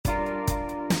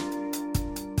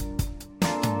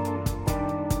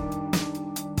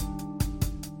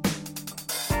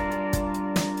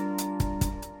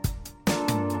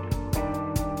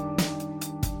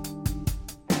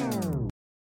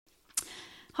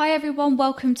Hi everyone,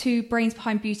 welcome to Brains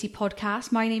Behind Beauty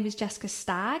podcast. My name is Jessica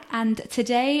Stagg, and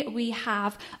today we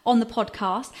have on the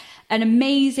podcast an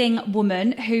amazing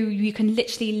woman who you can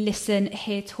literally listen,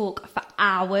 hear talk for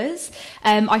hours.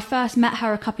 I first met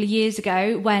her a couple of years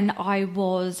ago when I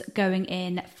was going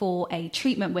in for a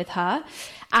treatment with her,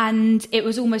 and it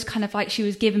was almost kind of like she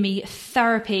was giving me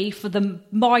therapy for the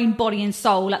mind, body and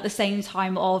soul at the same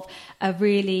time of a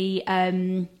really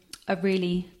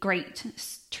great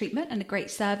treatment and a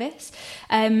great service.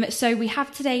 So we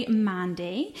have today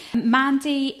Mandy.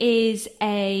 Mandy is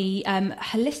a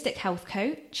holistic health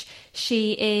coach.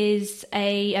 She is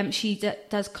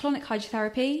does colonic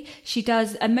hydrotherapy. She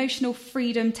does emotional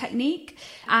freedom technique,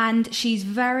 and she's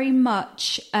very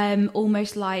much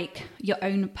almost like your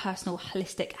own personal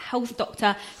holistic health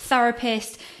doctor,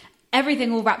 therapist,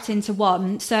 everything all wrapped into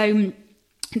one. So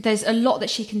there's a lot that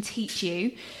she can teach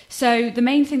you. So the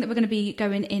main thing that we're going to be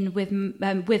going in with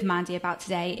Mandy about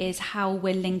today is how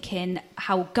we're linking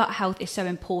how gut health is so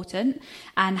important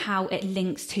and how it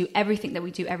links to everything that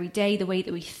we do every day, the way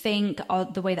that we think,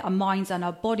 the way that our minds and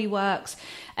our body works.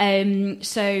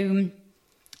 So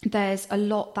there's a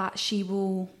lot that she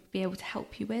will be able to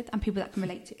help you with and people that can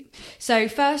relate to. So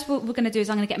first what we're going to do is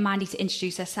I'm going to get Mandy to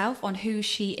introduce herself on who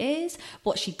she is,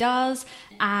 what she does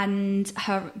and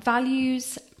her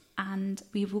values, and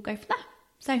we will go from there.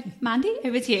 So Mandy,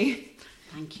 over to you.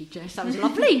 Thank you, Jess. That was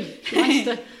lovely. Nice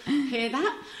to hear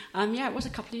that. It was a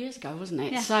couple of years ago, wasn't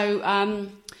it? Yeah. So,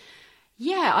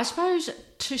 I suppose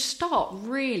to start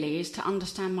really is to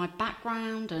understand my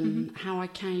background and how I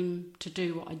came to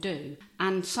do what I do.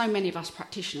 And so many of us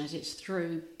practitioners, it's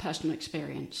through personal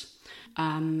experience.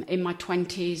 In my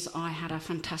 20s, I had a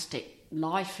fantastic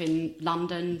life in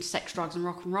London, sex, drugs and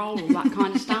rock and roll, all that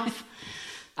kind of stuff.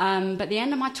 But at the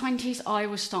end of my 20s, I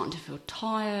was starting to feel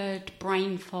tired,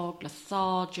 brain fog,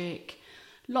 lethargic,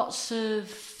 lots of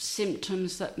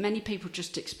symptoms that many people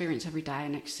just experience every day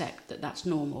and accept that that's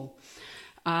normal.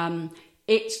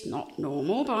 It's not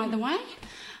normal, by the way.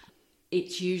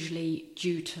 It's usually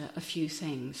due to a few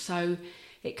things. So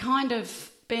it kind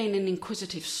of, being an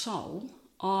inquisitive soul,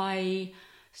 I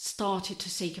started to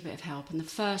seek a bit of help. And the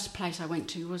first place I went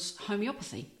to was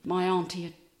homeopathy. My auntie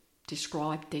had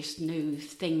described this new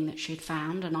thing that she'd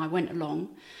found, and I went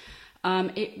along.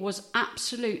 It was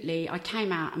absolutely, I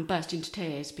came out and burst into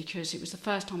tears because it was the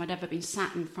first time I'd ever been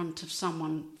sat in front of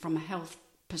someone from a health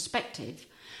perspective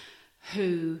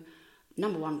who,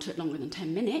 number one, took longer than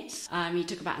 10 minutes. He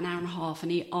took about an hour and a half,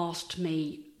 and he asked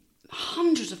me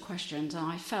hundreds of questions, and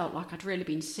I felt like I'd really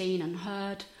been seen and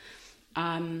heard.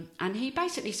 And he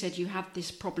basically said, you have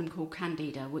this problem called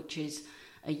candida, which is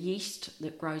a yeast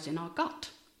that grows in our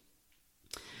gut.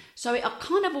 So it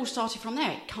kind of all started from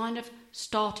there. It kind of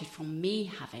started from me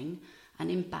having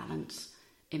an imbalance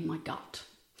in my gut.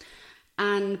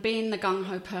 And being the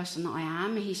gung-ho person that I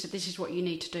am, he said, this is what you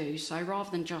need to do. So rather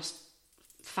than just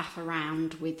faff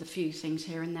around with a few things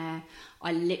here and there,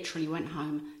 I literally went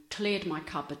home, cleared my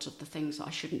cupboards of the things that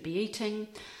I shouldn't be eating,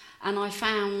 and I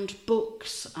found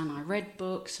books and I read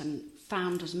books and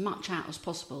found as much out as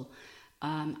possible.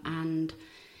 And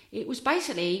it was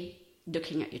basically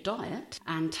looking at your diet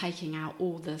and taking out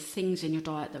all the things in your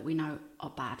diet that we know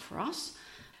are bad for us.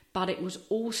 But it was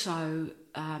also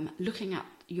looking at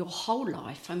your whole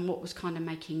life and what was kind of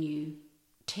making you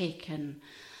tick and,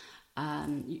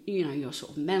 your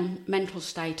sort of mental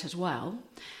state as well.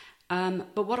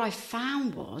 But what I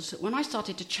found was that when I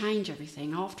started to change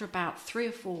everything, after about 3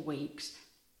 or 4 weeks,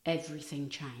 everything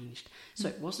changed. So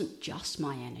it wasn't just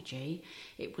my energy,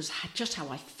 it was just how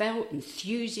I felt,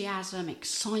 enthusiasm,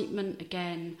 excitement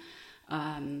again,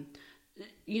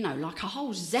 like a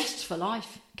whole zest for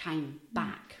life came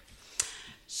back.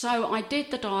 So I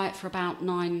did the diet for about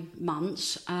 9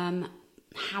 months.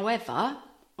 However,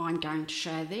 I'm going to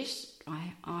share this.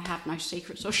 I have no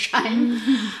secrets or shame.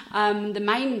 The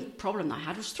main problem that I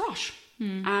had was thrush.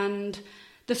 And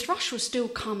the thrush was still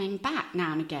coming back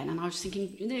now and again. And I was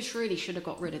thinking, this really should have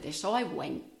got rid of this. So I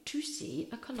went to see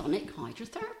a colonic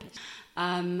hydrotherapist.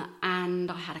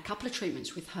 And I had a couple of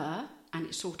treatments with her, and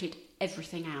it sorted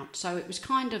everything out. So it was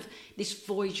kind of this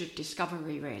voyage of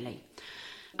discovery, really.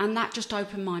 And that just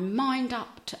opened my mind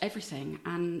up to everything.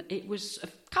 And it was a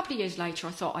couple of years later,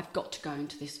 I thought, I've got to go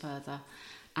into this further.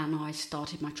 And I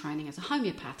started my training as a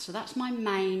homeopath. So that's my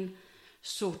main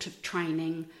sort of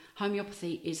training.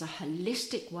 Homeopathy is a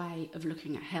holistic way of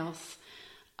looking at health.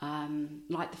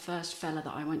 Like the first fella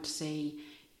that I went to see,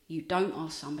 you don't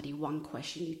ask somebody one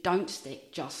question. You don't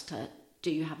stick just to,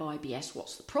 do you have IBS?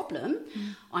 What's the problem?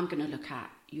 I'm going to look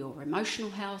at your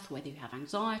emotional health, whether you have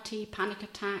anxiety, panic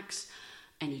attacks,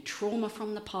 any trauma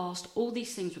from the past, all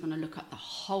these things. We're going to look at the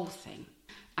whole thing.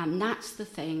 And that's the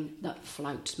thing that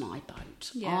floats my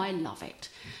boat. Yeah. I love it.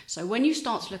 So when you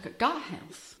start to look at gut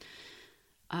health,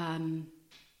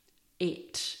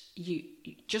 you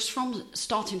just from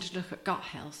starting to look at gut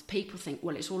health, people think,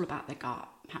 well, it's all about the gut.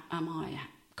 Am I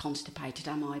constipated?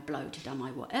 Am I bloated? Am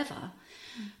I whatever?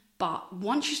 But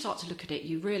once you start to look at it,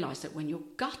 you realise that when your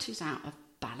gut is out of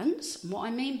balance, and what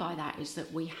I mean by that is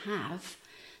that we have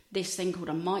this thing called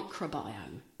a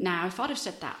microbiome. Now, if I'd have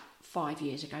said that 5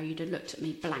 years ago, you'd have looked at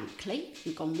me blankly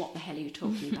and gone, what the hell are you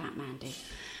talking about, Mandy?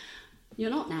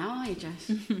 You're not now, are you, Jess?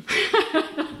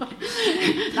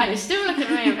 No, you're still looking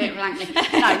at me a bit blankly.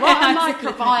 No, what a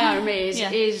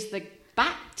microbiome is the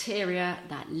bacteria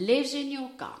that lives in your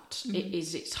gut. It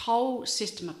is its whole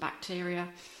system of bacteria.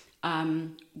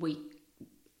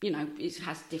 It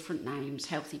has different names,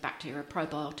 healthy bacteria,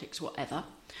 probiotics, whatever.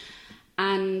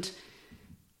 And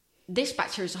this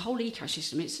bacteria is a whole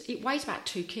ecosystem. It weighs about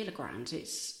 2 kilograms.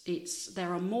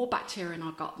 There are more bacteria in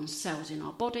our gut than cells in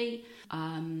our body.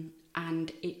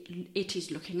 And it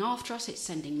is looking after us. It's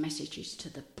sending messages to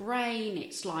the brain.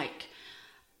 It's like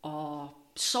our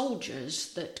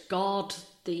soldiers that guard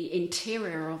the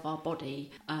interior of our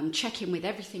body, check in with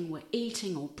everything we're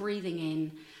eating or breathing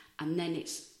in, and then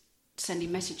it's sending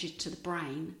messages to the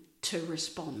brain to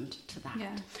respond to that.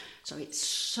 Yeah. So it's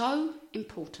so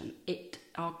important.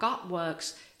 Our gut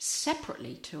works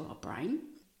separately to our brain.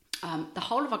 The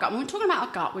whole of our gut, when we're talking about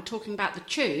our gut, we're talking about the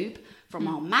tube from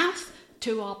our mouth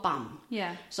to our bum.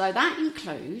 Yeah. So that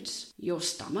includes your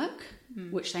stomach,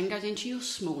 which then goes into your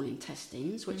small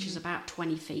intestines, which is about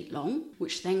 20 feet long,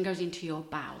 which then goes into your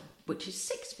bowel, which is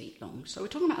 6 feet long. So we're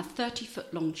talking about a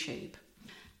 30-foot long tube.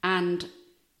 And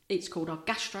it's called our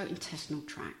gastrointestinal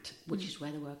tract, which is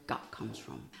where the word gut comes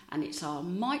from. And it's our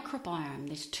microbiome,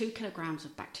 this 2 kilograms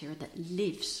of bacteria that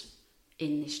lives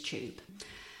in this tube.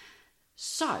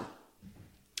 So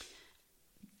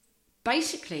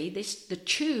basically, the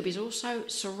tube is also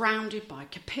surrounded by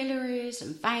capillaries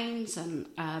and veins, and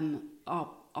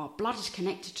our blood is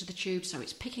connected to the tube, so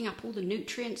it's picking up all the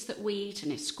nutrients that we eat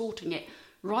and escorting it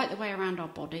right the way around our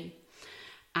body.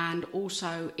 And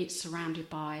also, it's surrounded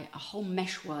by a whole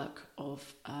meshwork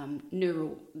of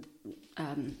neurons,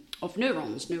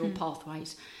 neural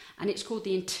pathways, and it's called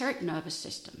the enteric nervous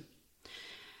system.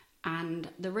 And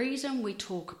the reason we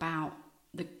talk about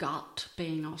the gut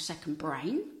being our second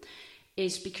brain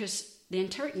is because the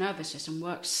enteric nervous system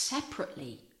works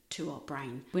separately to our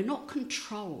brain. We're not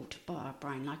controlled by our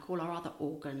brain like all our other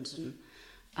organs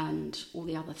and all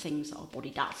the other things that our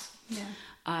body does. Yeah.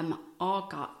 Our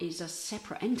gut is a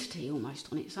separate entity almost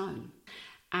on its own.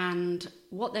 And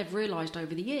what they've realised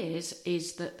over the years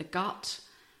is that the gut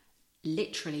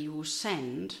literally will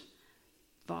send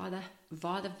via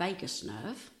the vagus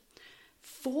nerve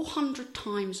 400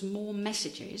 times more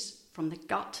messages from the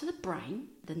gut to the brain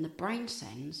than the brain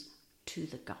sends to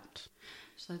the gut.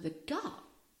 So the gut,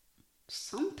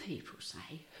 some people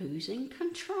say, who's in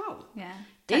control? Yeah.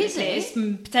 Is it? It's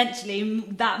potentially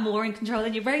that more in control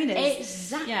than your brain is.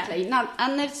 Exactly. Yeah. Now,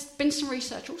 and there's been some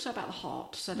research also about the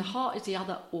heart. So the heart is the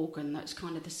other organ that's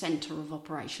kind of the centre of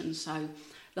operations. So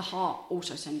the heart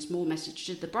also sends more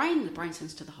messages to the brain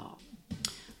sends to the heart.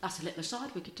 That's a little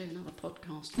aside. We could do another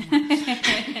podcast on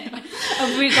that.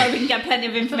 we can get plenty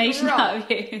of information out of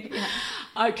you. Yeah.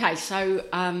 Okay, so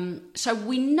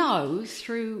we know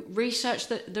through research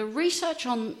that the research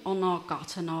on our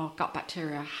gut and our gut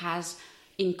bacteria has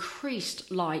increased.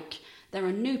 Like, there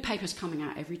are new papers coming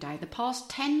out every day. The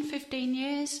past 10, 15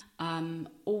 years,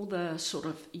 all the sort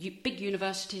of big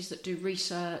universities that do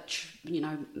research,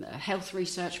 health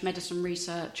research, medicine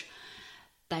research,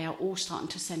 they are all starting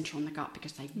to centre on the gut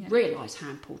because they realise how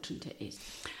important it is.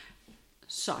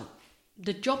 So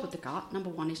the job of the gut, number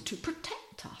one, is to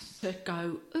protect us. To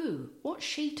go, ooh, what's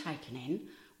she taking in?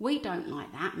 We don't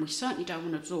like that, and we certainly don't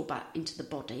want to absorb that into the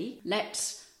body.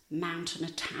 Let's mount an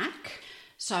attack.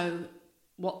 So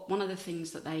one of the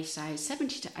things that they say is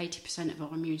 70 to 80% of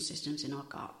our immune system's in our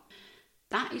gut.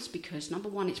 That is because, number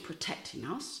one, it's protecting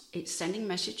us. It's sending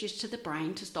messages to the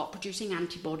brain to start producing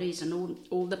antibodies and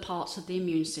all the parts of the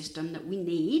immune system that we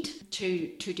need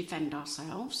to defend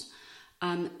ourselves.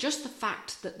 Just the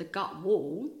fact that the gut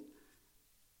wall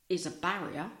is a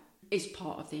barrier is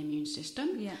part of the immune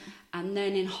system. Yeah. And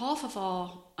then in half of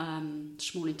our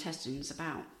small intestines,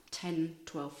 about 10,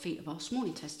 12 feet of our small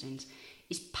intestines,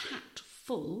 is packed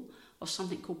full of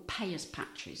something called Peyer's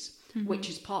patches, which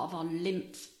is part of our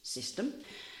lymph system,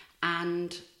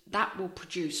 and that will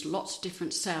produce lots of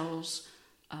different cells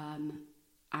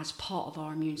as part of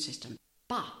our immune system.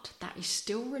 But that is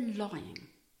still relying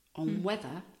on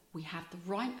whether we have the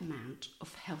right amount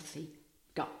of healthy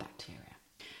gut bacteria.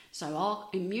 So our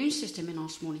immune system in our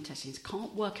small intestines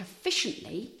can't work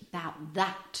efficiently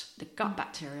without the gut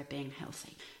bacteria being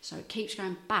healthy. So it keeps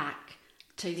going back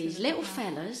to these little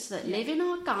fellas that live in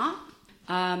our gut.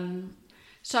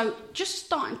 So just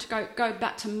starting to go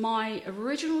back to my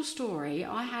original story,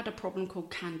 I had a problem called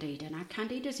Candida. Now,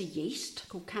 Candida is a yeast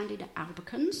called Candida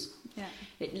albicans. Yeah.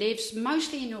 It lives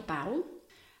mostly in your bowel,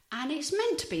 and it's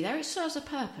meant to be there. It serves a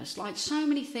purpose. Like so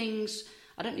many things,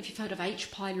 I don't know if you've heard of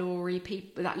H. pylori,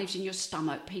 people that lives in your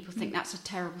stomach. People think that's a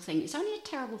terrible thing. It's only a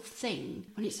terrible thing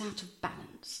when it's out of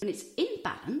balance. When it's in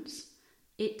balance,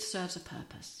 it serves a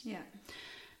purpose. Yeah.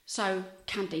 So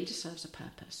Candida serves a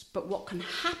purpose. But what can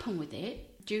happen with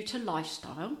it, due to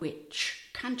lifestyle, which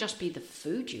can just be the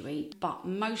food you eat, but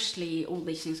mostly all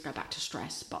these things go back to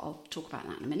stress, but I'll talk about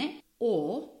that in a minute,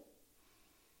 or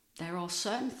there are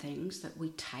certain things that we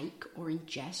take or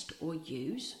ingest or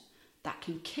use that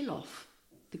can kill off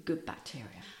the good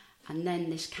bacteria. And then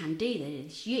this Candida,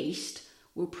 this yeast,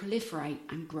 will proliferate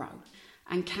and grow.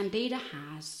 And Candida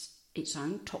has its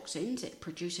own toxins. It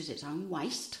produces its own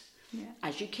waste. Yeah.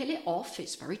 As you kill it off,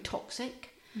 it's very toxic.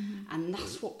 Mm-hmm. And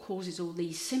that's what causes all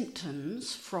these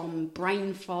symptoms, from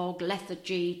brain fog,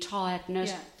 lethargy,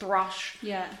 tiredness, thrush,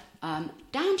 down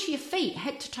to your feet,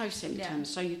 head to toe symptoms.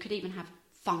 So you could even have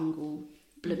fungal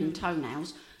blooming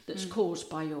toenails that's caused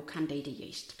by your Candida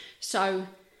yeast. So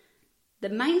the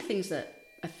main things that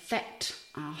affect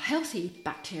our healthy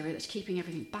bacteria that's keeping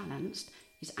everything balanced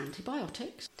is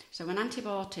antibiotics. So when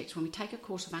we take a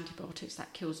course of antibiotics,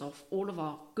 that kills off all of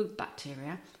our good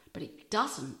bacteria, but it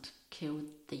doesn't kill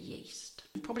the yeast.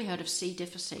 You've probably heard of C.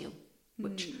 difficile,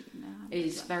 which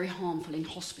is very harmful in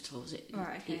hospitals.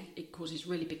 It causes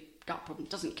really big gut problems.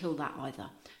 It doesn't kill that either.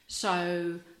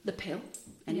 So the pill,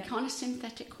 any kind of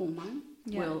synthetic hormone,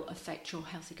 will affect your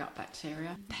healthy gut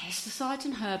bacteria. Pesticides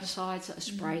and herbicides that are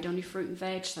sprayed on your fruit and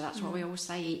veg, so that's why we always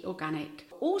say eat organic.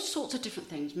 All sorts of different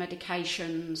things,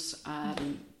 medications,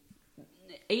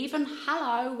 even,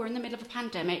 we're in the middle of a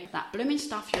pandemic, that blooming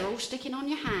stuff you're all sticking on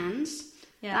your hands,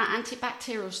 that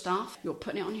antibacterial stuff, you're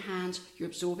putting it on your hands, you're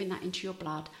absorbing that into your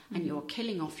blood, and you're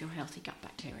killing off your healthy gut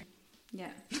bacteria.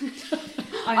 Yeah.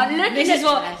 This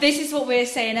is what we were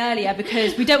saying earlier,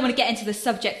 because we don't want to get into the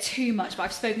subject too much, but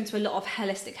I've spoken to a lot of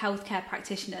holistic healthcare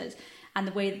practitioners, and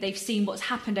the way that they've seen what's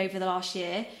happened over the last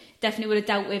year definitely would have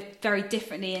dealt with very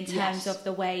differently in terms of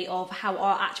the way of how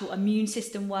our actual immune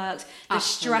system works, the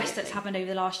stress that's happened over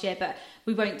the last year. But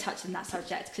we won't touch on that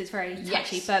subject because it's very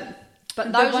touchy.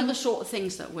 But those are the sort of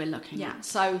things that we're looking at.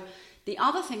 So the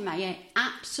other thing they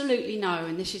absolutely know,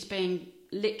 and this is being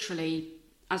literally,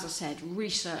 as I said,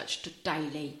 researched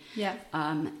daily,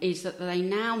 is that they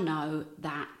now know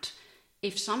that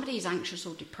if somebody is anxious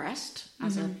or depressed,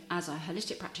 as a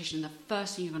holistic practitioner, the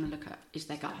first thing you're going to look at is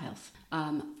their gut health.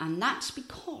 And that's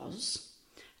because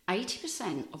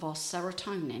 80% of our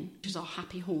serotonin, which is our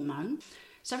happy hormone,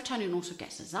 serotonin also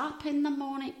gets us up in the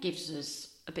morning, it gives us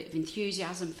a bit of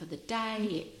enthusiasm for the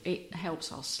day, it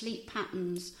helps our sleep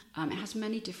patterns, it has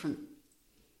many different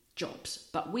jobs,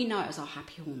 but we know it as our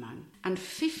happy hormone. And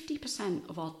 50%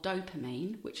 of our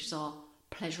dopamine, which is our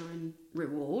pleasure and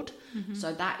reward,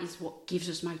 so that is what gives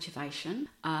us motivation,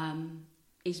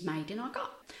 is made in our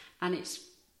gut. And it's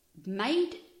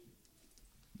made,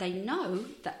 they know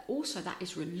that also that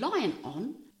is reliant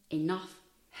on enough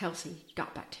healthy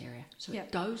gut bacteria. So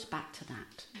it goes back to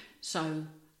that. So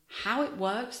how it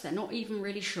works, they're not even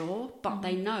really sure, but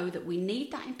they know that we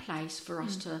need that in place for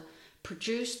us to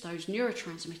produce those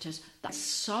neurotransmitters that's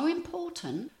so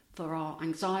important for our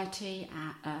anxiety,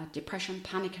 depression,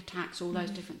 panic attacks, all those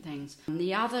different things. And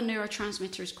the other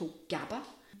neurotransmitter is called GABA,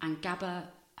 and GABA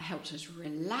helps us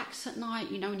relax at night.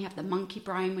 You know, when you have the monkey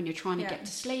brain when you're trying to get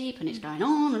to sleep and it's going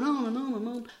on and on and on and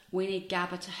on. We need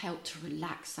GABA to help to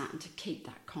relax that and to keep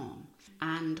that calm.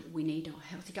 And we need our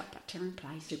healthy gut bacteria in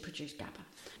place to produce GABA.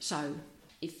 So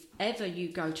if ever you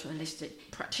go to a holistic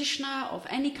practitioner of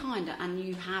any kind and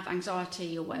you have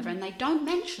anxiety or whatever, and they don't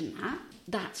mention that,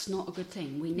 that's not a good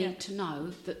thing. We need to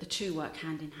know that the two work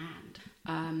hand in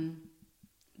hand.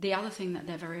 The other thing that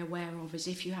they're very aware of is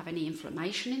if you have any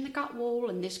inflammation in the gut wall,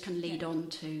 and this can lead on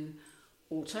to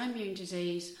autoimmune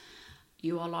disease,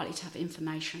 you are likely to have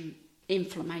inflammation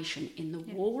in the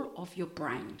wall of your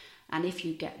brain. And if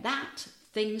you get that,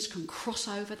 things can cross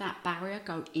over that barrier,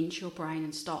 go into your brain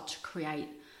and start to create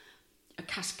a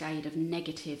cascade of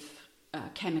negative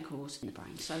chemicals in the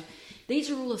brain. So these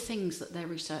are all the things that they're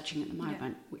researching at the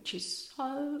moment, which is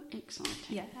so exciting.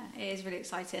 Yeah, it is really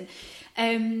exciting.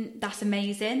 That's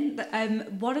amazing.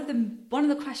 One of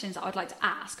the questions that I'd like to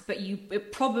ask, but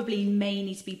it probably may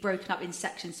need to be broken up in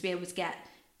sections to be able to get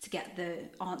to get the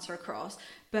answer across.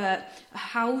 But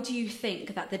how do you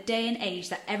think that the day and age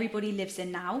that everybody lives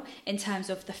in now, in terms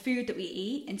of the food that we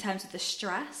eat, in terms of the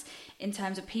stress, in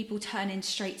terms of people turning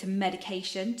straight to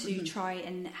medication to try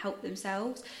and help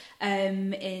themselves,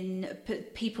 in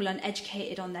people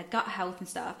uneducated on their gut health and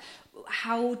stuff,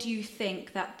 how do you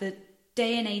think that the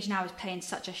day and age now is playing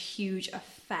such a huge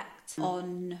effect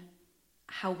on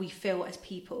how we feel as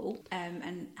people,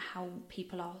 and how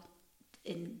people are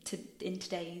in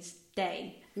today's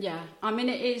day? Yeah, I mean,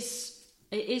 it is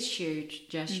huge,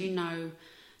 Jess. You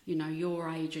know, your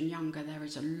age and younger, there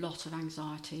is a lot of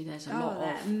anxiety. There's a lot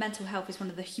of mental health is one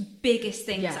of the biggest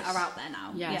things that are out there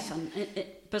now. Yes, yeah. And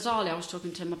bizarrely, I was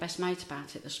talking to my best mate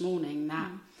about it this morning. That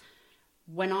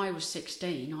when I was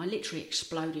 16, I literally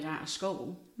exploded out of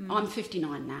school. I'm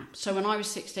 59 now, so when I was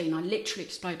 16, I literally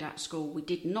exploded out of school. We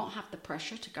did not have the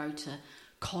pressure to go to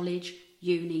college,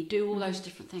 uni, do all those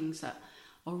different things that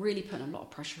are really putting a lot of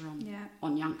pressure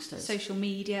on youngsters. Social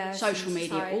media,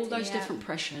 society, all those different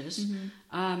pressures.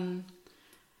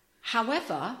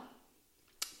 However,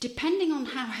 depending on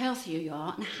how healthy you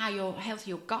are and how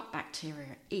healthy your gut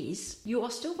bacteria is, you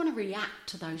are still going to react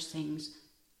to those things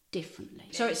differently.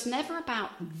 So it's never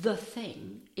about the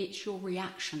thing, it's your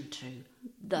reaction to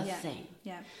the thing.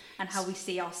 Yeah, and how we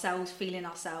see ourselves, feeling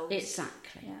ourselves.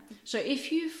 Exactly. Yeah. So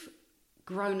if you've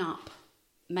grown up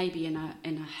maybe in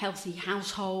a healthy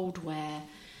household where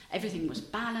everything was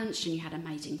balanced and you had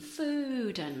amazing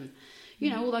food and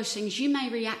all those things, you may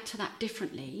react to that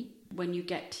differently when you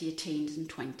get to your teens and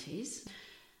 20s.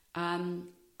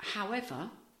 However,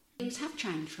 things have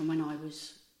changed from when I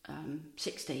was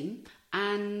 16,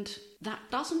 and that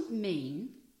doesn't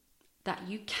mean that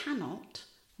you cannot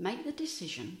make the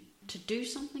decision to do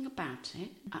something about it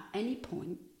at any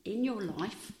point in your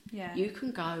life. Yeah. You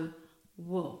can go,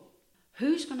 whoa,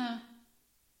 who's going to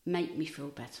make me feel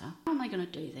better? How am I going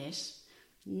to do this?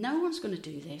 No one's going to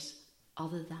do this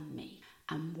other than me.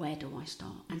 And where do I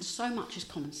start? And so much is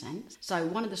common sense. So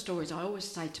one of the stories I always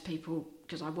say to people,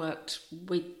 because I worked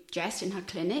with Jess in her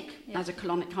clinic as a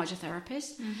colonic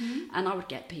hydrotherapist, and I would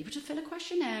get people to fill a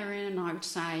questionnaire in, and I would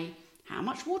say, how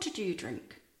much water do you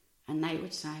drink? And they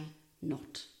would say,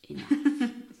 not enough.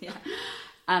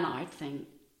 And I'd think,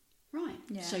 right,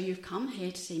 so you've come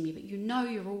here to see me, but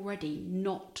you're already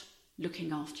not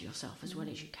looking after yourself as well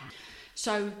as you can.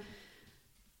 So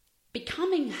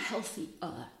becoming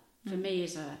healthier for me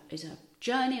is a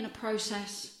journey and a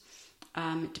process.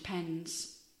 It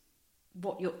depends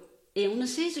what your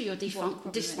illness is or your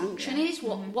dysfunction is,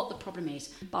 what the problem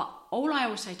is. But all I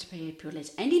always say to people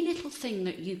is any little thing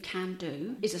that you can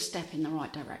do is a step in the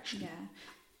right direction.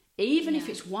 Even if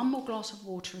it's one more glass of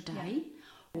water a day,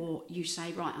 or you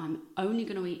say, right, I'm only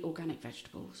going to eat organic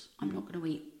vegetables. I'm not going to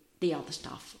eat the other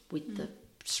stuff with the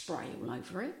spray all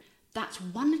over it. That's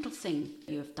one little thing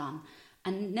you have done.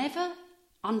 And never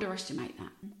underestimate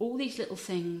that. All these little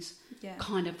things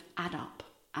kind of add up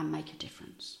and make a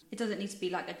difference. It doesn't need to be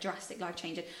like a drastic life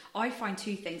change. I find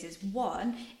two things is,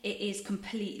 one, it is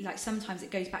completely, like, sometimes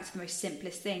it goes back to the most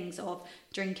simplest things of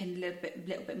drinking a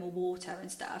little bit more water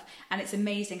and stuff. And it's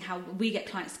amazing how we get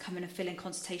clients to come in and fill in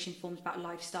consultation forms about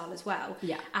lifestyle as well.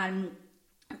 And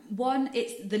one,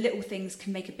 it's the little things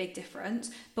can make a big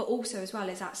difference, but also as well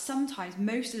is that sometimes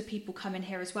most of the people come in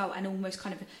here as well and almost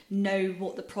kind of know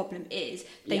what the problem is.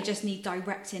 They just need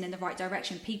directing in the right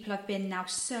direction. People have been now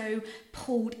so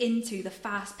pulled into the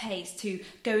fast pace to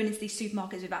going into these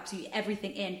supermarkets with absolutely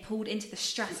everything in, pulled into the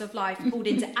stress of life, pulled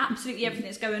into absolutely everything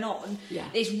that's going on.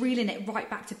 It's reeling it right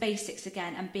back to basics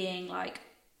again and being like,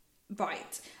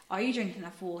 right, are you drinking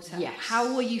enough water?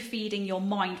 How are you feeding your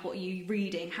mind? What are you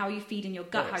reading? How are you feeding your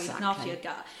gut? How are you looking after your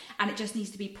gut? And it just needs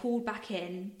to be pulled back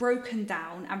in, broken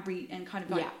down, and kind of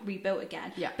like rebuilt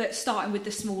again. But starting with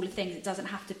the smaller things, it doesn't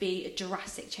have to be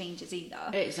drastic changes either.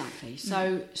 Exactly.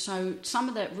 So some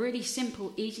of the really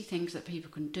simple, easy things that people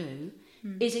can do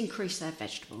is increase their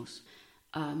vegetables.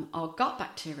 Our gut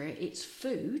bacteria, its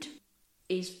food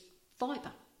is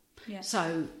fibre.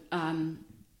 So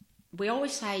we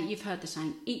always say, you've heard the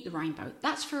saying, eat the rainbow.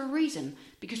 That's for a reason,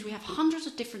 because we have hundreds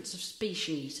of different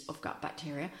species of gut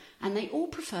bacteria and they all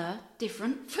prefer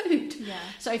different food.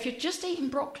 So if you're just eating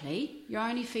broccoli, you're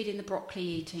only feeding the broccoli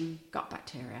eating gut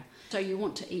bacteria. So you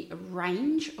want to eat a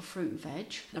range of fruit and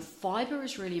veg. The fibre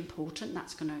is really important.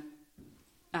 That's going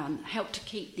to help to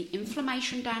keep the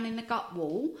inflammation down in the gut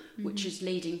wall, which is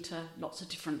leading to lots of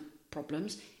different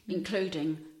problems,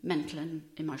 including mental and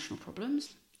emotional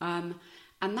problems.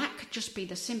 And that could just be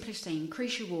the simplest thing.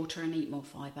 Increase your water and eat more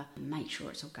fibre and make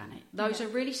sure it's organic. Those are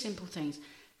really simple things.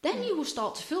 Then you will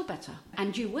start to feel better,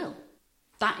 and you will.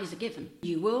 That is a given.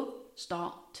 You will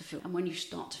start to feel, and when you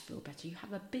start to feel better, you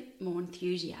have a bit more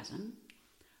enthusiasm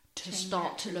to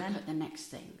start to look at the next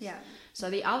things. Yeah. So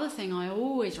the other thing I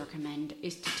always recommend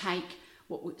is to take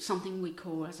something we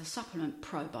call as a supplement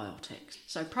probiotics.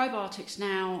 So probiotics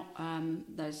now,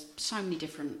 there's so many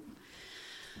different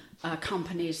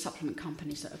supplement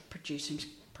companies that are producing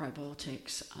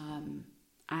probiotics,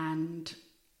 and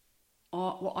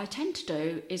what I tend to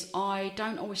do is I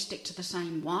don't always stick to the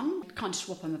same one, kind of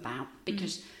swap them about,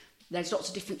 because there's lots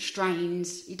of different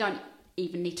strains. You don't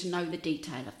even need to know the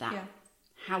detail of that. Yeah.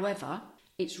 However,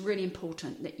 it's really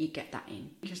important that you get that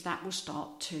in, because that will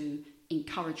start to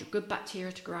encourage your good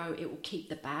bacteria to grow. It will keep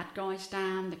the bad guys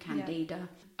down, the candida.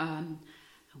 And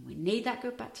we need that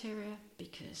good bacteria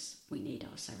because we need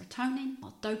our serotonin,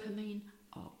 our dopamine,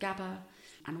 our GABA,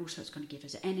 and also it's going to give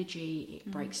us energy.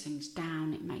 It breaks things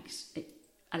down. It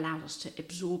allows us to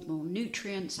absorb more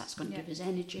nutrients. That's going to give us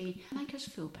energy, make us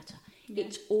feel better. Yeah.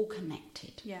 It's all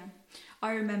connected. Yeah.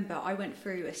 I remember I went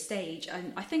through a stage,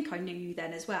 and I think I knew you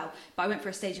then as well, but I went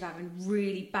through a stage of having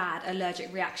really bad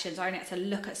allergic reactions. I only had to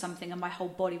look at something and my whole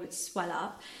body would swell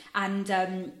up.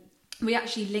 And we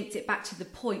actually linked it back to the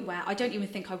point where I don't even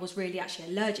think I was really actually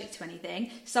allergic to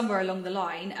anything. Somewhere along the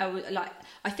line,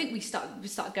 I think we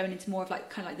started going into more of like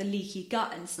kind of like the leaky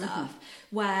gut and stuff,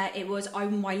 where it was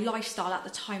my lifestyle at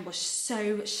the time was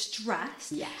so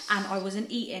stressed, and I wasn't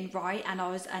eating right,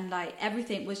 and like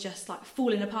everything was just like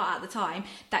falling apart at the time,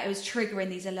 that it was triggering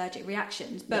these allergic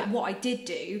reactions. But what I did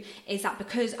do is that,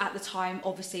 because at the time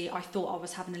obviously I thought I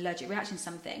was having an allergic reaction to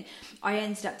something, I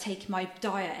ended up taking my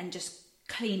diet and just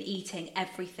clean eating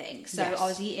everything. So I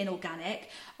was eating organic.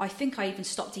 I think I even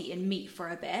stopped eating meat for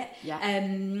a bit.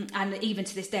 And even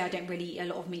to this day I don't really eat a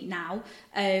lot of meat now.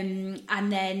 And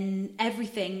then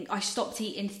everything, I stopped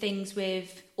eating things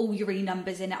with all urine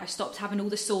numbers in it. I stopped having all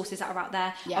the sauces that are out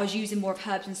there. I was using more of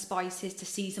herbs and spices to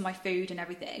season my food and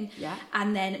everything.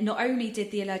 And then not only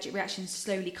did the allergic reactions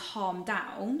slowly calm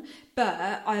down,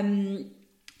 but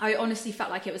I honestly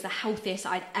felt like it was the healthiest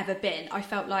I'd ever been. I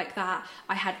felt like that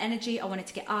I had energy. I wanted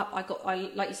to get up.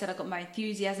 Like you said, I got my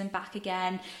enthusiasm back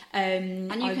again.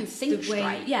 And you can think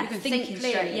straight. Yeah, you can thinking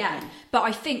think straight. Yeah. Again. But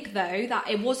I think though that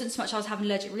it wasn't so much I was having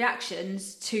allergic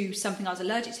reactions to something I was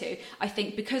allergic to. I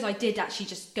think because I did actually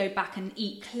just go back and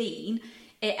eat clean,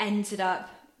 it ended up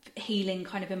healing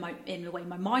kind of in a way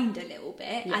my mind a little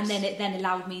bit, and then it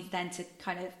allowed me then to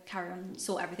kind of carry on and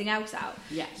sort everything else out.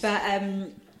 But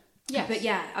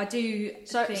I do.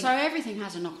 So everything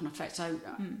has a knock-on effect. So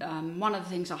one of the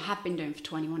things I have been doing for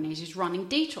 21 years is running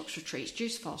detox retreats,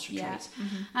 juice fast retreats.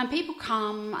 And people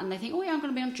come and they think, oh yeah, I'm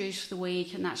going to be on juice for the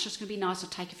week, and that's just going to be nice. I'll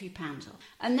take a few pounds off.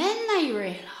 And then they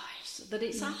realise that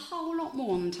it's a whole lot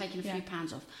more than taking a few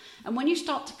pounds off. And when you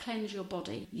start to cleanse your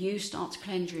body, you start to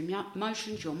cleanse your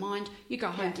emotions, your mind. You go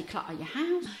home, declutter your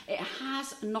house. It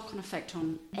has a knock-on effect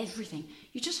on everything.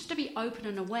 You just have to be open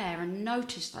and aware and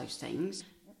notice those things.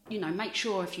 You know, make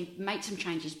sure if you make some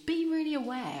changes, be really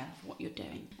aware of what you're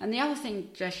doing. And the other thing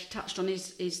Jess touched on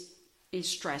is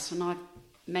stress, and I've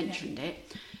mentioned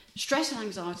it. Stress and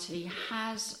anxiety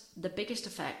has the biggest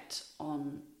effect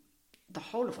on the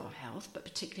whole of our health, but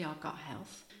particularly our gut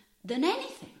health, than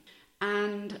anything.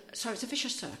 And so it's a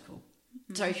vicious circle.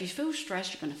 So if you feel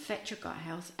stressed, you're going to affect your gut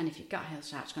health, and if your gut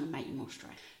health's out, it's going to make you more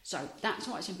stressed. So that's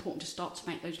why it's important to start to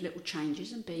make those little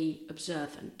changes and be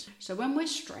observant. So when we're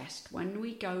stressed, when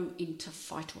we go into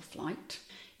fight or flight,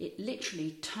 it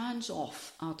literally turns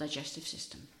off our digestive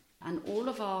system, and all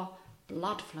of our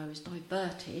blood flow is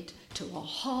diverted to our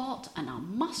heart and our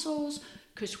muscles,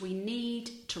 because we need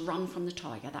to run from the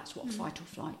tiger. That's what fight or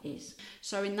flight is.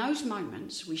 So in those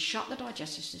moments, we shut the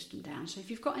digestive system down. So if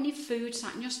you've got any food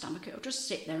sat in your stomach, it'll just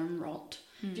sit there and rot.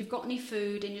 If you've got any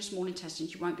food in your small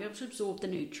intestines, you won't be able to absorb the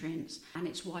nutrients. And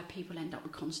it's why people end up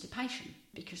with constipation,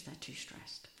 because they're too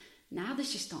stressed. Now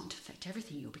this is starting to affect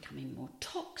everything. You're becoming more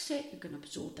toxic. You're going to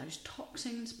absorb those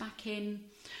toxins back in.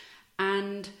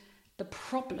 And the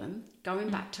problem, going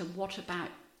back to what about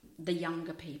the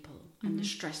younger people and the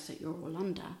stress that you're all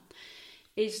under,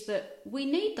 is that we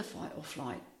need the fight or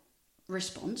flight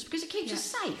response because it keeps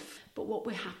us safe. But what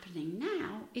we're happening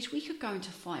now is we could go into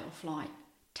fight or flight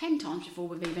 10 times before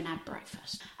we've even had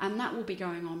breakfast, and that will be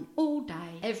going on all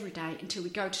day, every day, until we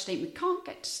go to sleep. We can't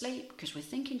get to sleep because we're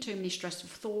thinking too many stressful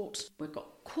thoughts. We've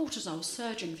got cortisol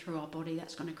surging through our body.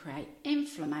 That's going to create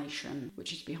inflammation,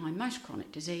 which is behind most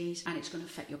chronic disease, and it's going to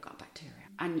affect your gut bacteria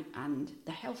and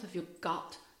the health of your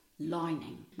gut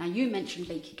lining. Now, you mentioned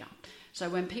leaky gut. So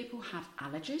when people have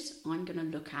allergies, I'm going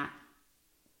to look at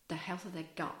the health of their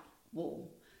gut wall.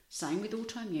 Same with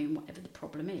autoimmune, whatever the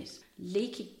problem is.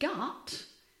 Leaky gut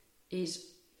is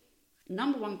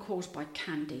Number one, caused by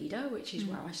candida, which is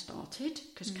where I started,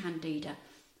 because candida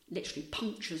literally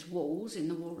punctures walls in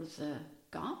the wall of the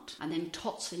gut, and then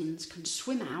toxins can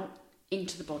swim out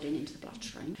into the body and into the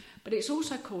bloodstream. But it's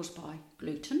also caused by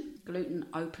gluten. Gluten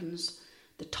opens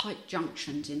the tight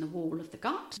junctions in the wall of the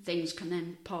gut. Things can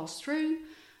then pass through,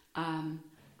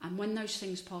 and when those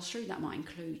things pass through, that might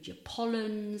include your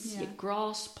pollens, your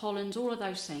grass pollens, all of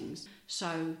those things.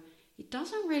 So it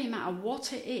doesn't really matter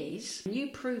what it is. You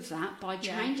prove that by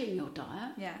changing your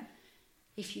diet. Yeah.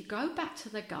 If you go back to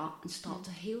the gut and start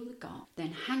to heal the gut,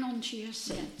 then hang on to your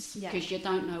seats, because you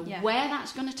don't know where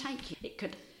that's going to take you. It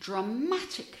could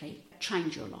dramatically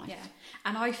change your life. Yeah.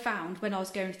 And I found when I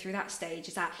was going through that stage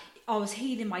is that I was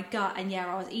healing my gut, and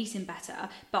I was eating better,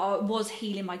 but I was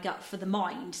healing my gut for the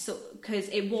mind. So because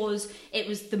it was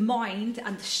the mind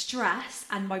and the stress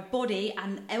and my body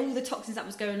and all the toxins that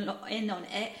was going in on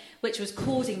it, which was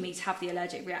causing me to have the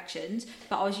allergic reactions.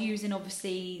 But I was using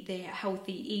obviously the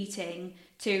healthy eating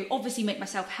to obviously make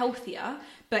myself healthier,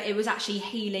 but it was actually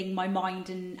healing my mind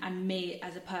and me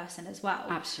as a person as well.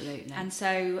 Absolutely. And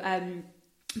so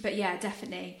but yeah,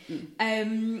 definitely.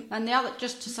 And the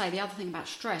other thing about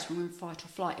stress, when we're in fight or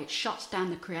flight, it shuts down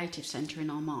the creative centre in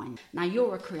our mind. Now,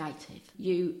 you're a creative.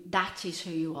 That is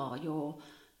who you are.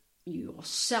 You're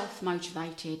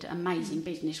self-motivated, amazing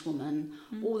businesswoman.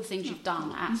 All the things you've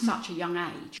done at such a young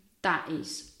age. That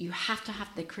is, you have to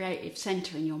have the creative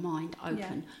centre in your mind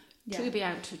open to be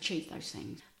able to achieve those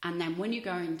things. And then when you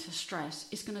go into stress,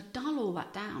 it's going to dull all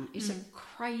that down. It's a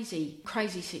crazy,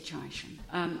 crazy situation.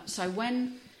 So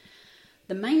when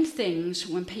the main things,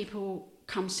 when people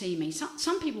come see me,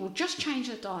 some people will just change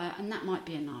their diet and that might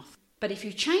be enough. But if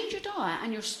you change your diet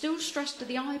and you're still stressed to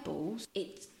the eyeballs,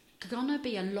 it's going to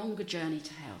be a longer journey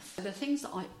to health. The things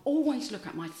that I always look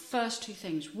at, my first two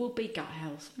things will be gut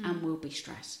health and will be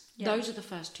stress. Yeah. Those are the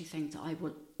first two things that I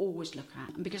will always look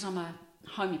at. And because I'm a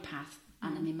homeopath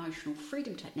and an emotional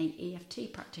freedom technique,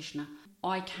 EFT practitioner,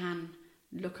 I can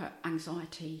look at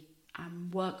anxiety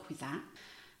and work with that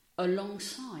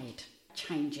alongside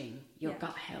changing your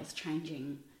gut health,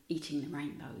 changing eating the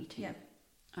rainbow, eating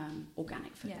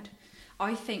organic food. Yeah.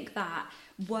 I think that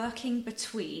working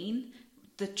between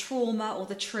the trauma or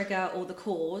the trigger or the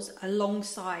cause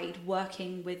alongside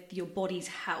working with your body's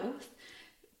health,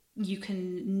 you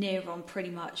can near on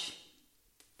pretty much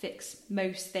fix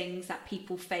most things that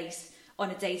people face on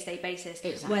a day-to-day basis.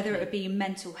 Exactly. Whether it be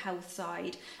mental health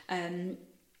side,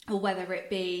 or whether it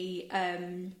be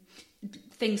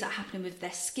things that happen with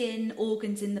their skin,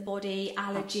 organs in the body,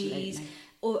 allergies,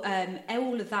 or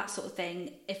all of that sort of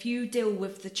thing. If you deal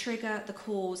with the trigger, the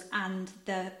cause, and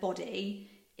the body,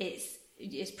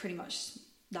 it's pretty much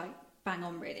like bang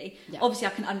on, really. Yeah. Obviously, I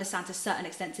can understand to certain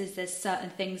extent there's certain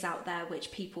things out there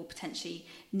which people potentially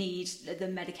need the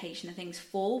medication and things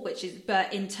for,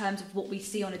 but in terms of what we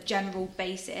see on a general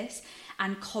basis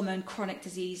and common chronic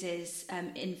diseases,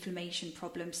 inflammation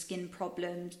problems, skin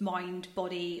problems, mind,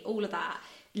 body, all of that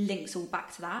links all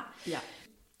back to that. Yeah.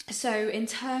 So in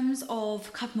terms of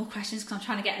a couple more questions, because I'm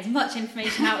trying to get as much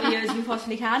information out of you as we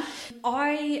possibly can.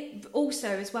 I also,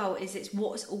 as well, it's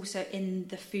what's also in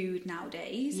the food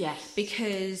nowadays. Yes.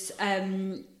 Because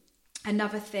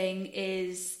another thing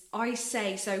is, I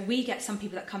say, so we get some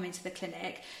people that come into the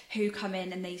clinic who come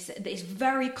in and they say that it's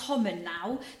very common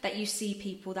now that you see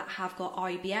people that have got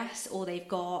IBS or they've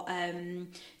got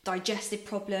digestive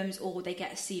problems or they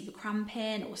get a severe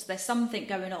cramping or so there's something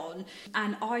going on.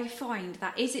 And I find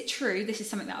that, is it true, this is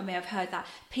something that I may have heard, that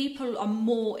people are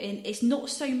more in, it's not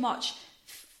so much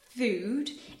food,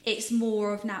 it's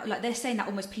more of now, like they're saying that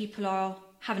almost people are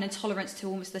having intolerance to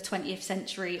almost the 20th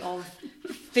century of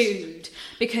food,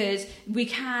 because we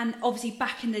can, obviously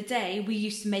back in the day we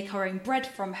used to make our own bread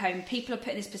from home. People are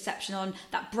putting this perception on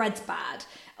that bread's bad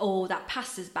or that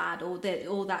pasta's bad or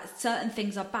that certain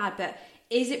things are bad, but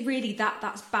is it really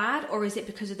that's bad, or is it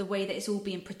because of the way that it's all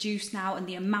being produced now and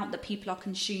the amount that people are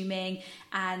consuming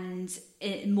and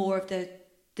more of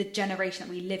the generation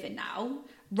that we live in now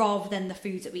rather than the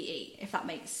foods that we eat, if that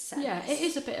makes sense? Yeah, it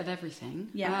is a bit of everything.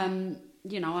 Yeah.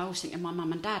 You know, I always think of my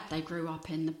mum and dad, they grew up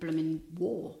in the blooming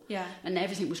war. Yeah. And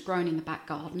everything was grown in the back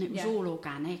garden. It was all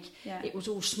organic. Yeah. It was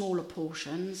all smaller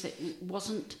portions. It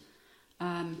wasn't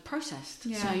processed.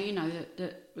 Yeah. So, you know,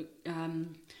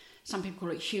 some people call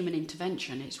it human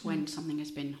intervention. It's when something has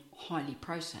been highly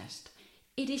processed.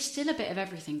 It is still a bit of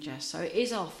everything, Jess. So it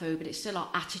is our food, but it's still our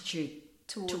attitude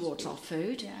towards our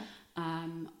food. Yeah.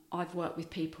 I've worked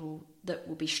with people that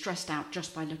will be stressed out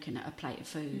just by looking at a plate of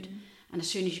food. And as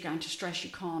soon as you go into stress,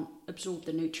 you can't absorb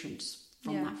the nutrients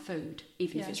from that food,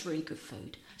 even if it's really good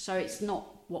food. So it's not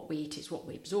what we eat, it's what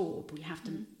we absorb. We have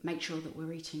to make sure that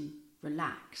we're eating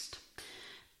relaxed.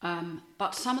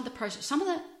 But some of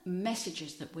the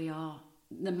messages that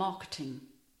the marketing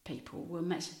people were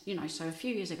so a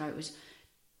few years ago it was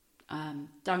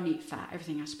don't eat fat,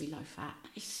 everything has to be low fat.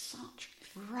 It's such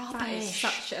rubbish. That is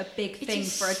such a big thing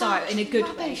for a diet in a good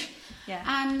rubbish. Way. Yeah.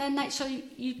 And then so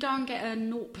you don't get a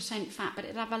 0% fat, but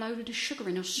it'll have a load of sugar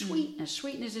in or sweeteners.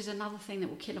 Sweeteners is another thing that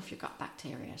will kill off your gut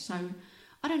bacteria. So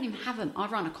I don't even have them. I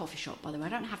run a coffee shop, by the way. I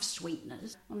don't have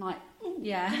sweeteners. I'm like, oh,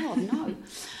 God,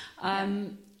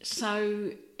 no.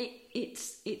 So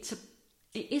it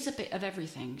is a bit of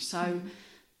everything. So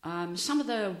some of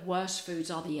the worst foods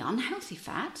are the unhealthy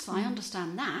fats. I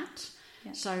understand that.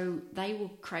 Yeah. So they will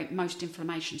create most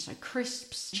inflammation. So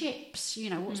crisps, chips,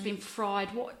 what's been fried,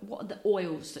 what are the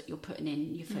oils that you're putting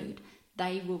in your food?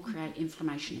 They will create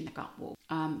inflammation in the gut wall.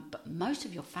 But most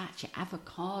of your fats, your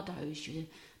avocados, your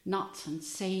nuts and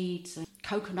seeds, and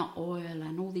coconut oil,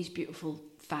 and all these beautiful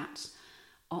fats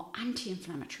are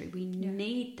anti-inflammatory. We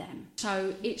need them.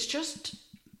 So it's just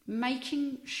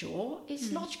making sure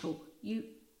it's logical. You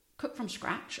cook from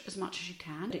scratch as much as you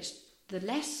can. It's the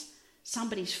less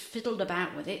somebody's fiddled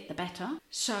about with it, the better.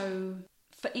 So,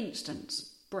 for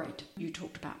instance, bread. You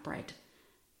talked about bread.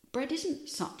 Bread isn't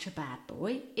such a bad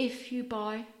boy if you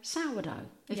buy sourdough.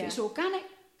 If it's organic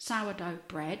sourdough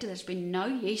bread, there's been no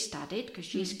yeast added,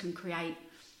 because yeast can create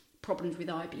problems with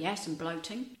IBS and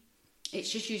bloating.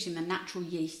 It's just using the natural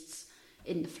yeasts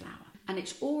in the flour. And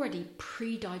it's already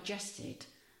pre-digested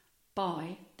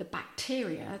by the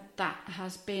bacteria that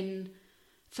has been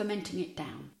fermenting it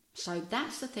down. So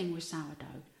that's the thing with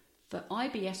sourdough. For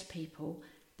IBS people,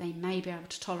 they may be able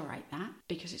to tolerate that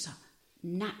because it's a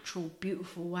natural,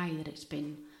 beautiful way that it's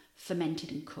been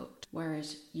fermented and cooked.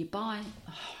 Whereas you buy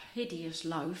a hideous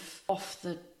loaf off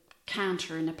the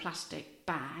counter in a plastic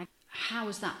bag, how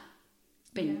has that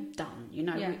been done?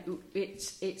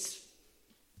 It's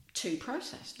too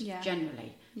processed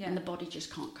generally, and the body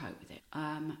just can't cope with it.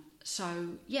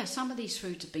 Some of these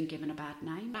foods have been given a bad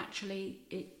name. Actually,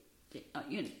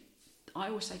 I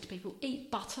always say to people,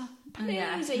 eat butter.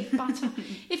 Please eat butter.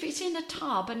 If it's in a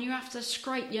tub and you have to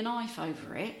scrape your knife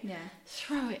over it,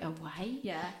 throw it away.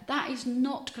 Yeah. That is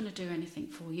not going to do anything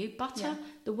for you. Butter,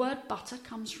 the word butter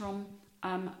comes from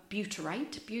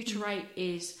butyrate. Butyrate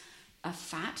is a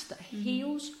fat that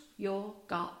heals your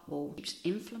gut wall, keeps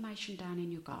inflammation down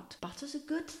in your gut. Butter's a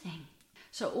good thing.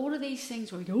 So all of these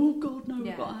things where we go, oh God, no,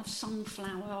 we've got to have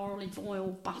sunflower, olive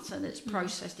oil, butter that's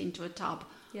processed into a tub.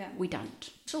 Yeah. We don't.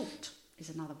 Salt is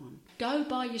another one. Go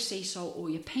buy your sea salt or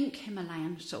your pink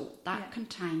Himalayan salt. That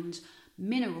contains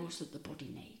minerals that the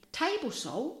body needs. Table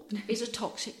salt is a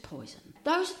toxic poison.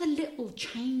 Those are the little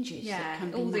changes that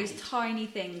can be all made. these tiny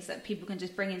things that people can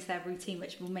just bring into their routine,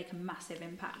 which will make a massive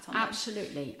impact on them.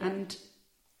 Absolutely. And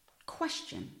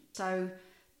question. So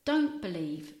don't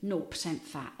believe 0%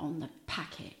 fat on the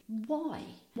packet. Why?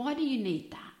 Why do you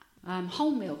need that?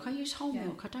 Whole milk. I use whole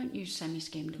milk. I don't use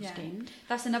semi-skimmed or skimmed.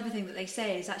 That's another thing that they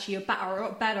say is actually you're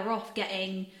better off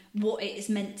getting what it is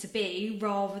meant to be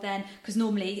rather than, because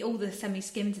normally all the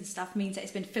semi-skimmed and stuff means that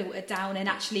it's been filtered down and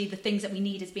actually the things that we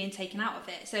need is being taken out of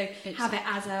it. So have it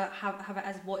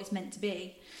as what it's meant to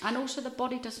be. And also the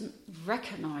body doesn't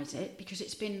recognise it because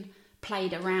it's been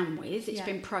played around with. It's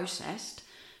been processed.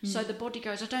 So the body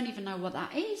goes, I don't even know what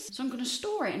that is, so I'm going to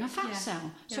store it in a fat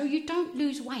cell. So you don't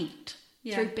lose weight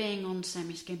through being on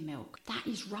semi-skim milk. That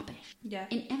is rubbish. Yeah.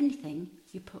 In anything,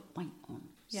 you put weight on.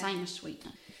 Same as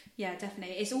sweetener. Yeah,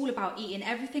 definitely. It's all about eating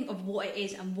everything of what it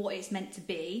is and what it's meant to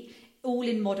be, all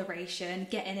in moderation,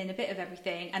 getting in a bit of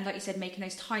everything, and like you said, making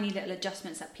those tiny little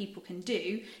adjustments that people can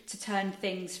do to turn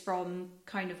things from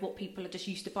kind of what people are just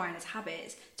used to buying as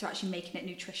habits to actually making it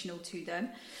nutritional to them.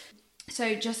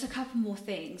 So just a couple more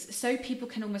things so people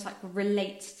can almost like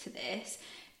relate to this.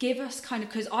 Give us kind of,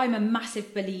 because I'm a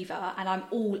massive believer and I'm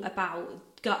all about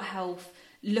gut health,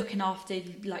 looking after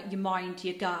like your mind,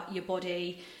 your gut, your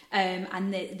body,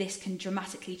 and this can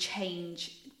dramatically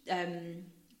change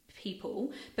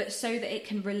people, but so that it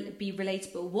can be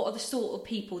relatable. What are the sort of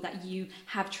people that you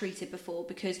have treated before?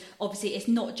 Because obviously it's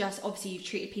not just, obviously you've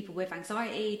treated people with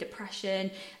anxiety,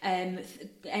 depression,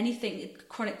 anything,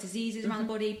 chronic diseases around the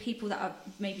body, people that are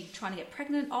maybe trying to get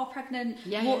pregnant, are pregnant.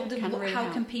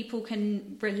 How can people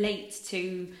can relate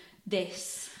to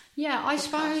this? Yeah, I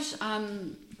suppose,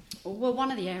 well, one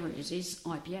of the areas is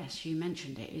IBS, you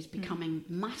mentioned it, is becoming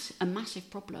a massive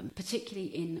problem, particularly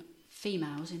in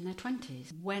females in their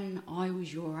 20s. When I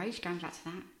was your age, going back to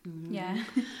that,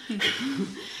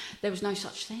 there was no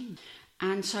such thing.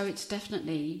 And so it's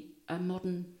definitely a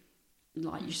modern,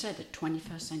 like you said, a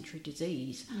 21st century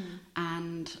disease.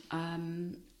 And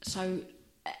so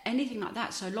anything like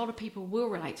that, so a lot of people will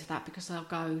relate to that because they'll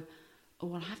go, oh,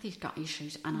 well, I have these gut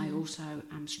issues and I also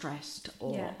am stressed,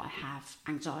 or I have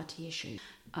anxiety issues.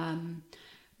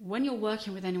 When you're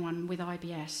working with anyone with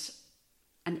IBS,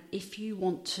 and if you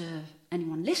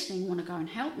anyone listening want to go and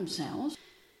help themselves,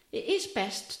 it is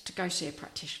best to go see a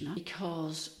practitioner,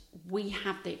 because we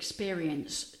have the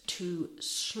experience to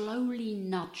slowly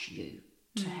nudge you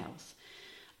to health.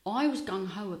 I was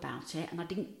gung-ho about it and I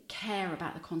didn't care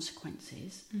about the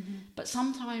consequences, but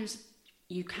sometimes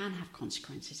you can have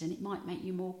consequences, and it might make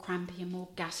you more crampy and more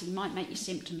gassy, might make your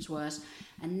symptoms worse,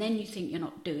 and then you think you're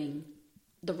not doing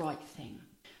the right thing.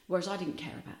 Whereas I didn't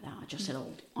care about that. I just said,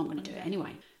 oh, I'm going to do it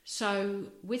anyway. So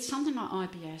with something like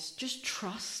IBS, just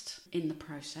trust in the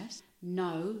process.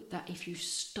 Know that if you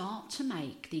start to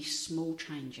make these small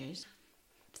changes,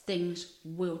 things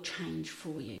will change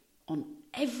for you on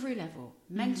every level,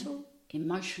 mental,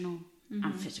 emotional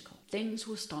and physical. Things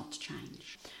will start to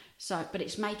change. So, but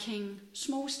it's making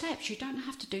small steps. You don't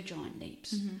have to do giant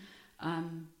leaps.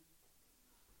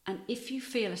 And if you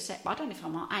feel a setback, I don't know if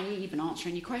I'm even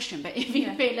answering your question, but if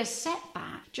you feel a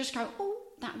setback, just go, oh,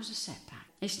 that was a setback.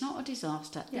 It's not a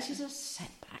disaster. This is a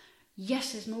setback.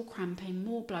 Yes, there's more cramping,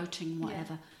 more bloating,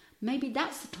 whatever. Maybe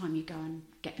that's the time you go and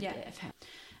get a bit of help.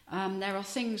 There are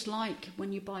things like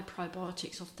when you buy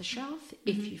probiotics off the shelf,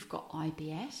 if you've got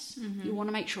IBS, you want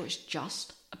to make sure it's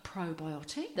just a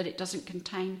probiotic, that it doesn't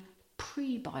contain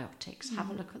prebiotics. Have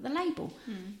a look at the label,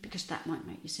 because that might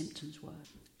make your symptoms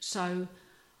worse. So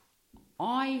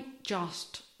I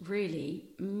just really,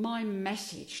 my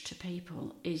message to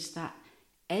people is that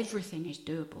everything is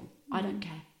doable. I don't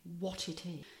care what it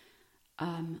is.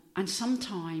 And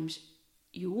sometimes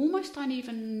you almost don't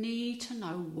even need to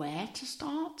know where to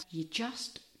start. You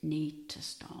just need to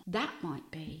start. That might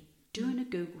be doing a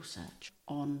Google search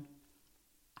on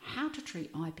how to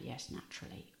treat IBS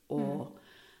naturally, or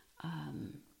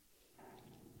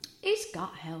is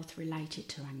gut health related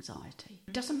to anxiety?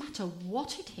 It doesn't matter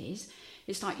what it is.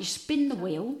 It's like you spin the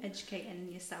wheel.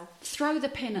 Educating yourself. Throw the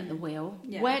pin at the wheel.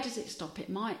 Yeah. Where does it stop? It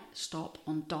might stop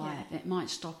on diet. Yeah. It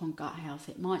might stop on gut health.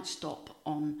 It might stop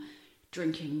on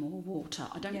drinking more water.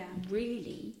 I don't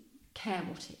really care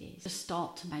what it is. Just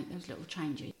start to make those little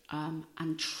changes,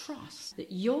 and trust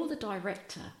that you're the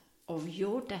director of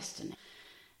your destiny.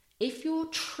 If your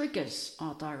triggers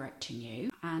are directing you,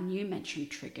 and you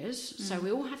mentioned triggers, so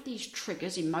we all have these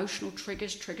triggers, emotional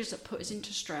triggers, triggers that put us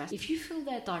into stress. If you feel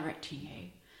they're directing you,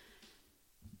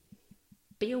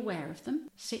 be aware of them,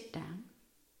 sit down,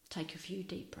 take a few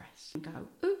deep breaths and go,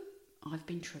 ooh, I've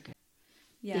been triggered.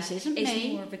 Yeah, this isn't it's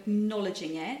me. more of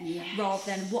acknowledging it, rather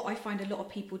than what I find a lot of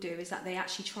people do is that they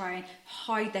actually try and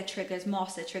hide their triggers,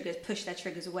 mask their triggers, push their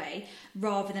triggers away,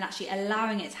 rather than actually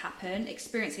allowing it to happen,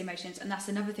 experience the emotions. And that's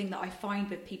another thing that I find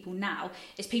with people now,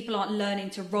 is people aren't learning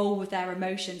to roll with their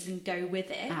emotions and go with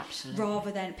it. Absolutely.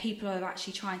 Rather than people are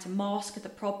actually trying to mask the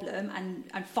problem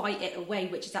and fight it away,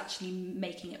 which is actually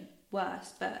making it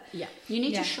worse. But you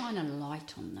need to shine a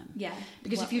light on them,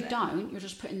 because if you don't, you're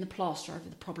just putting the plaster over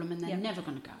the problem, and they're never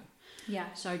going to go.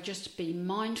 So just be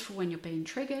mindful when you're being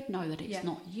triggered. Know that it's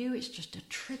not you, it's just a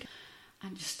trigger,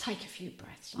 and just take a few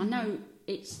breaths. I know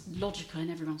it's logical and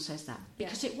everyone says that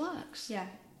because it works.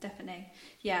 Definitely.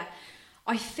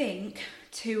 I think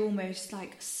to almost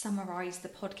like summarize the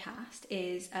podcast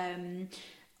is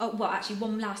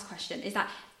one last question is that,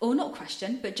 or not a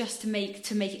question, but just to make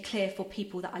it clear for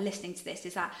people that are listening to this,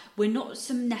 is that we're not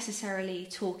necessarily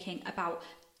talking about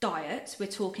diets. We're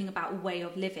talking about way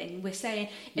of living. We're saying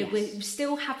we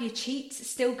still have your cheats,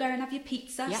 still go and have your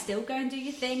pizza, still go and do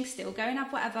your thing, still go and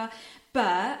have whatever,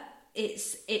 but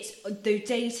it's the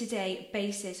day-to-day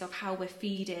basis of how we're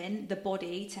feeding the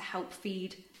body to help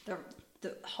feed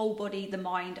the whole body, the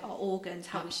mind, our organs,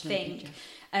 how we think.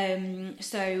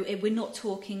 So we're not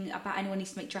talking about anyone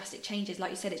needs to make drastic changes.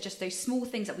 Like you said, it's just those small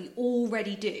things that we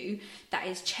already do that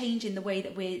is changing the way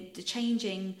that we're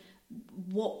changing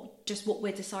what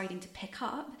we're deciding to pick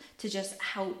up to just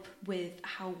help with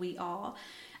how we are.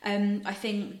 I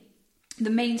think the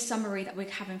main summary that we're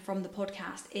having from the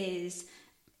podcast is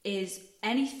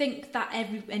anything that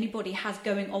anybody has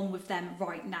going on with them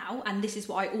right now, and this is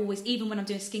what I always, even when I'm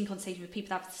doing skin consultation with people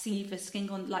that have severe skin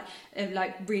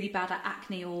like really bad at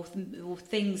acne or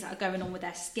things that are going on with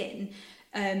their skin,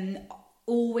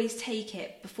 always take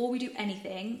it before we do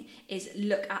anything is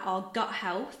look at our gut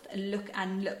health and look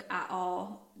at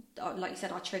our like you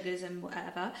said, our triggers and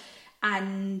whatever,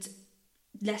 and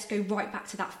let's go right back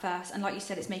to that first. And like you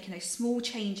said, it's making those small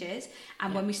changes,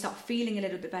 and when we start feeling a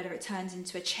little bit better, it turns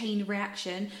into a chain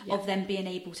reaction of them being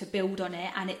able to build on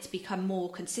it, and it's become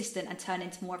more consistent and turn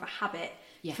into more of a habit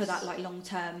for that like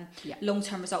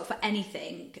long-term result for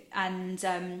anything. And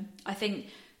I think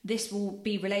this will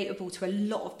be relatable to a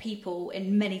lot of people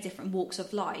in many different walks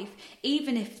of life.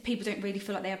 Even if people don't really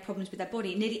feel like they have problems with their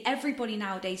body, nearly everybody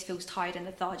nowadays feels tired and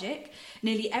lethargic.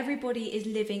 Nearly everybody is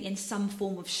living in some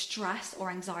form of stress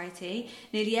or anxiety.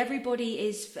 Nearly everybody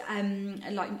is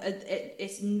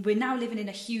we're now living in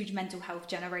a huge mental health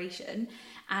generation.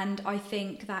 And I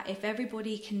think that if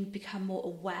everybody can become more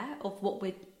aware of what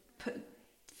we're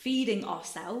feeding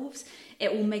ourselves,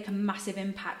 it will make a massive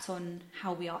impact on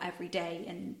how we are every day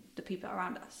and the people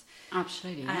around us.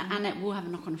 Absolutely, and it will have a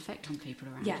knock-on effect on people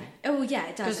around you. Oh yeah,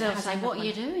 it does. Because they'll say, "What are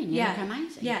you doing? You look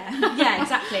amazing." Yeah,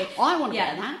 exactly. I want to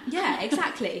get that. Yeah,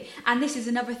 exactly. And this is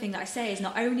another thing that I say is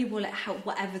not only will it help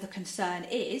whatever the concern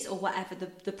is, or whatever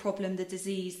the problem, the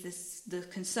disease, the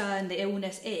concern, the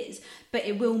illness is, but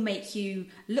it will make you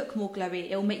look more glowy.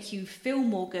 It will make you feel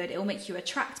more good. It will make you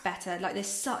attract better. Like, there's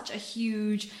such a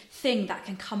huge thing that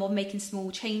can come of making small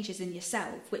changes in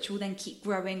yourself, which will then keep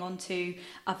growing onto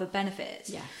other benefits.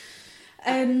 Yeah.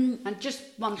 And just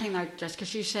one thing though, Jess,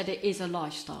 because you said it is a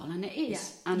lifestyle, and it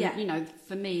is. And you know,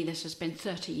 for me, this has been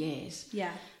 30 years.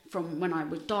 Yeah. From when I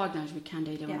was diagnosed with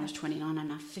Candida when I was 29 and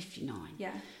now 59.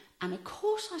 Yeah. And of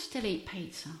course, I still eat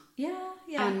pizza. Yeah.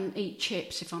 And eat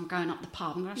chips if I'm going up the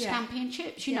pub. I'm going to have scampi and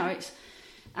chips. You know, it's.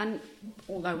 And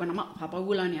although when I'm up the pub, I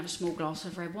will only have a small glass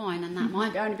of red wine, and that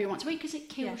might only be once a week because it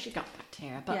kills your gut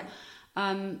bacteria. But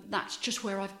that's just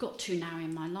where I've got to now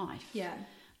in my life. Yeah.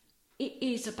 It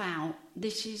is about,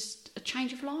 this is a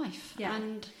change of life. Yeah.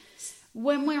 And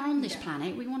when we're on this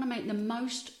planet, we want to make the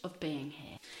most of being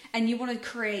here. And you want to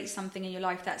create something in your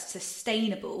life that's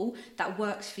sustainable, that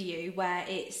works for you, where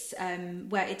it's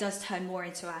where it does turn more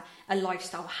into a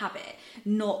lifestyle habit,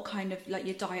 not kind of like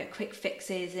your diet quick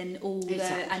fixes and all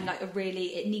and like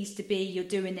really it needs to be you're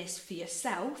doing this for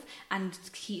yourself and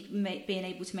keep being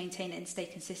able to maintain it and stay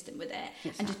consistent with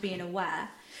it and just being aware.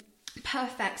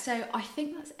 Perfect. So I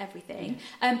think that's everything.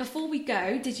 Before we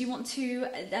go, did you want to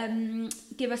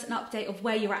give us an update of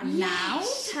where you're at now?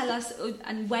 Tell us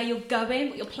and where you're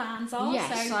going, what your plans are.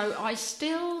 Yes, so I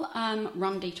still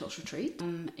run detox retreats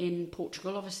in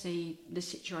Portugal. Obviously, the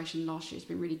situation last year has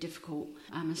been really difficult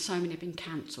and so many have been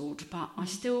cancelled, but I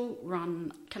still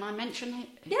run... Can I mention it?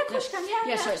 Yeah, of course you can.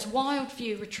 Yeah, so it's Wild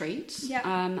View Retreats,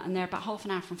 and they're about half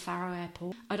an hour from Faro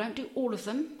Airport. I don't do all of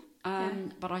them.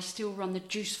 But I still run the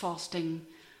juice fasting,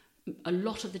 a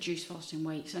lot of the juice fasting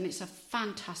weeks, and it's a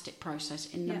fantastic process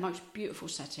in the most beautiful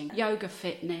setting. Yoga,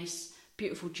 fitness,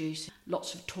 beautiful juice,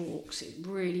 lots of talks. It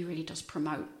really, really does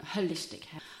promote holistic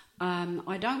health.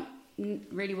 I don't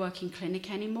really work in clinic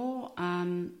anymore.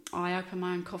 I opened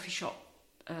my own coffee shop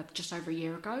just over a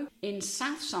year ago in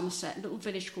South Somerset, a little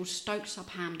village called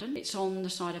Stoke-sub-Hamden. It's on the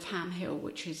side of Ham Hill,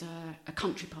 which is a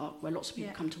country park where lots of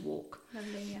people come to walk.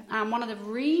 Lovely, And one of the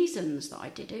reasons that I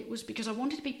did it was because I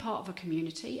wanted to be part of a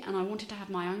community and I wanted to have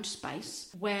my own space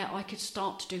where I could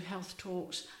start to do health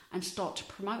talks and start to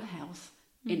promote health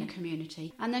in a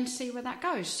community and then see where that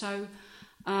goes. So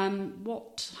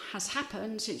what has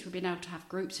happened since we've been able to have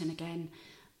groups in again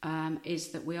is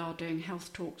that we are doing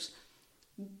health talks.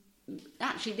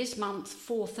 Actually, this month,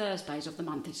 4 Thursdays of the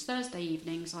month. It's Thursday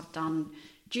evenings. I've done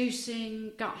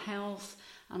juicing, gut health,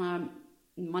 and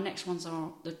my next ones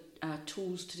are the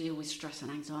tools to deal with stress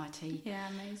and anxiety. Yeah,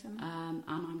 amazing. And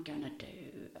I'm going to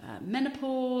do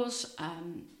menopause,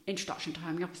 introduction to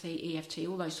homeopathy, EFT,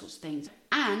 all those sorts of things,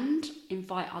 and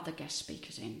invite other guest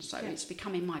speakers in. So it's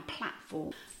becoming my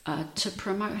platform to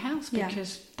promote health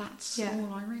because that's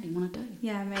all I really want to do.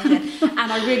 Yeah, amazing.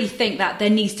 And I really think that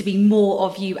there needs to be more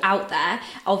of you out there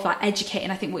of like educating.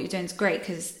 I think what you're doing is great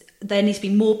because there needs to be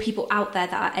more people out there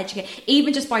that are educated.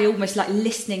 Even just by almost like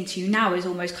listening to you now is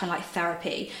almost kind of like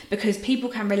therapy because people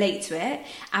can relate to it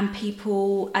and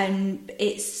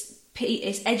it's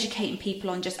educating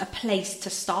people on just a place to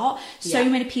start. So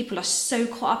many people are so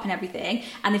caught up in everything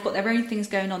and they've got their own things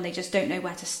going on. They just don't know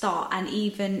where to start. And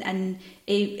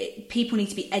people need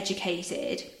to be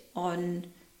educated on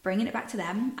bringing it back to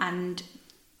them and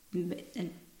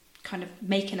kind of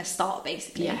making a start,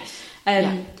 basically. Yes.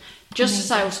 Just to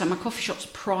say also, my coffee shop's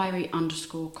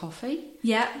Priory_coffee.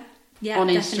 Yeah, on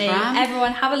definitely. Instagram.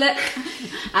 Everyone have a look.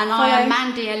 And I am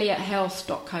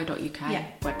mandyelliothealth.co.uk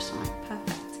website.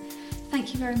 Perfect.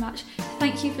 Thank you very much.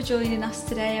 Thank you for joining us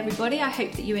today, everybody. I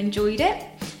hope that you enjoyed it.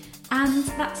 And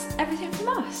that's everything from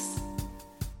us.